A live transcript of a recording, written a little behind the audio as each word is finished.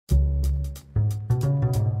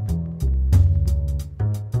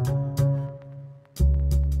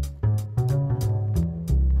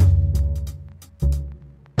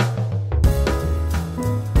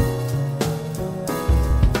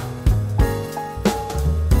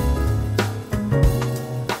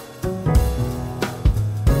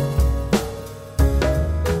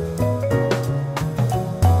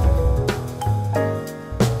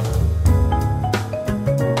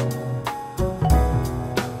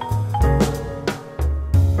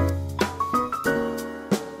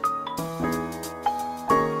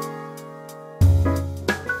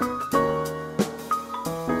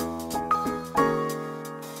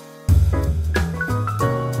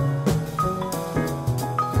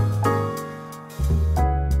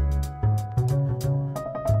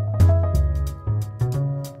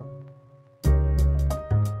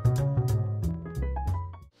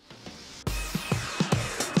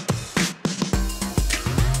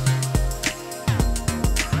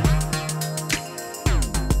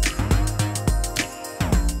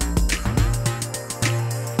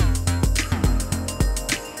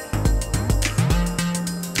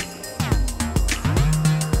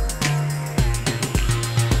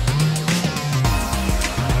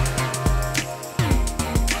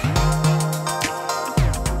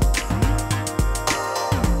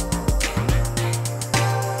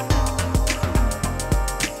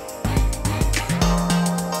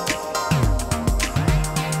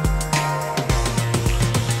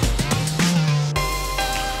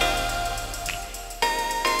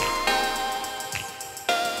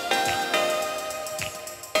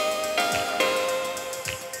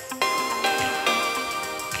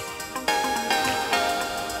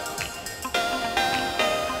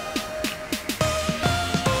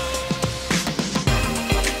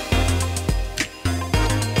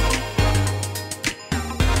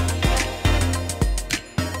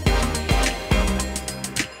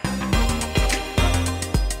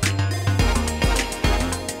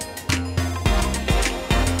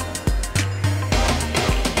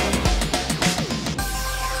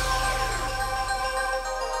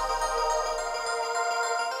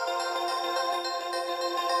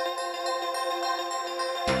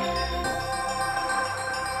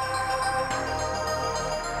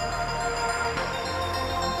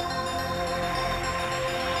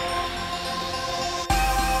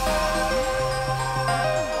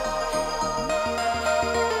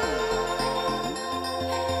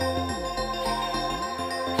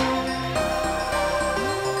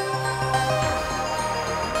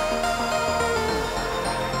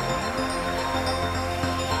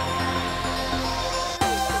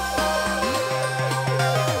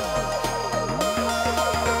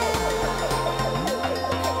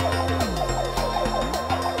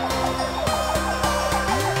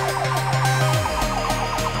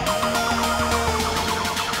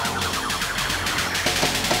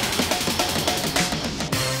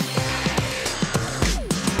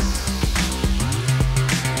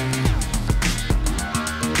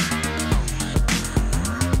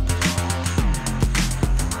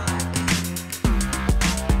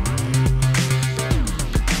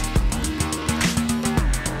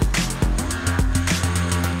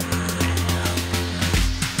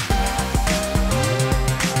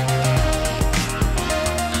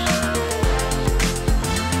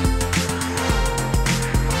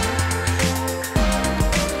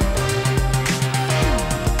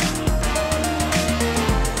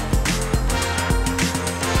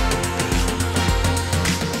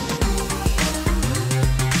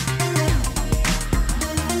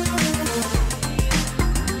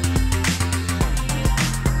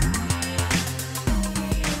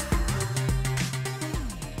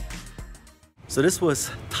So this was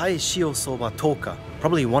Tai Shio Soba Touka,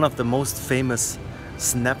 probably one of the most famous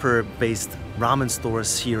snapper-based ramen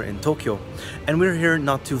stores here in Tokyo. And we're here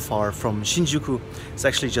not too far from Shinjuku. It's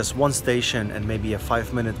actually just one station and maybe a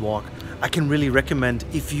 5-minute walk. I can really recommend,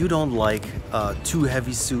 if you don't like too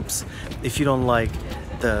heavy soups, if you don't like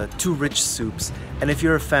the too rich soups, and if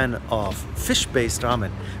you're a fan of fish-based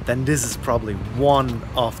ramen, then this is probably one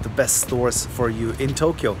of the best stores for you in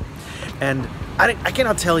Tokyo. And I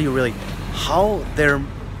cannot tell you really how they're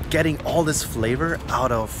getting all this flavor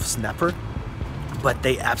out of snapper, but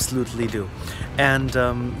they absolutely do. And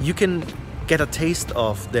you can get a taste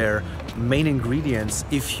of their main ingredients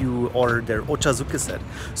if you order their ochazuke set.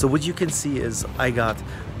 So what you can see is I got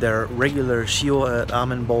their regular shio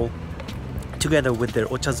ramen bowl together with their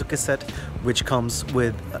ochazuke set, which comes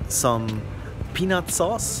with some peanut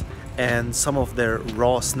sauce and some of their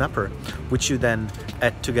raw snapper, which you then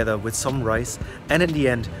add together with some rice, and in the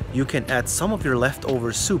end you can add some of your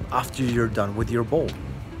leftover soup after you're done with your bowl.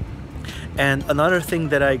 And another thing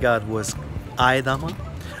that I got was aedama.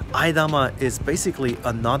 Aedama is basically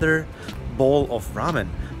another bowl of ramen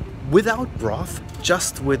without broth,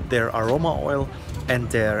 just with their aroma oil and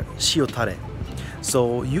their shio tare.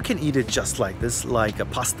 So you can eat it just like this, like a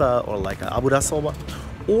pasta or like a abura soba,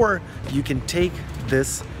 or you can take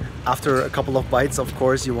this after a couple of bites, of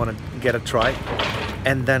course you want to get a try,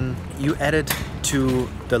 and then you add it to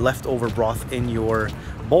the leftover broth in your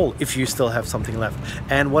bowl if you still have something left.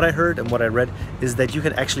 And what I heard and what I read is that you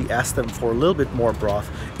can actually ask them for a little bit more broth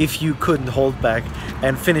if you couldn't hold back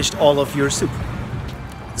and finished all of your soup.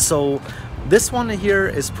 So this one here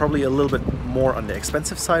is probably a little bit more on the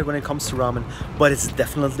expensive side when it comes to ramen, but it's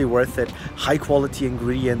definitely worth it. High quality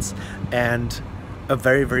ingredients and a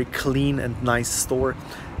very, very clean and nice store.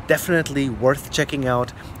 Definitely worth checking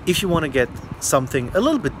out if you want to get something a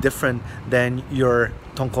little bit different than your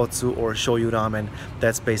tonkotsu or shoyu ramen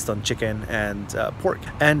that's based on chicken and pork.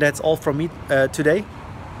 And that's all from me today.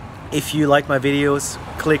 If you like my videos,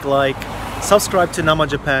 click like, subscribe to Nama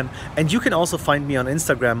Japan, and you can also find me on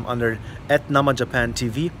Instagram under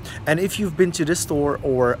 @NamaJapanTV. And if you've been to this store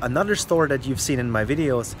or another store that you've seen in my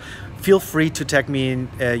videos, feel free to tag me in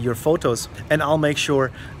your photos, and I'll make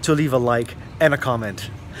sure to leave a like and a comment.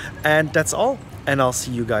 And that's all, and I'll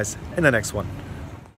see you guys in the next one.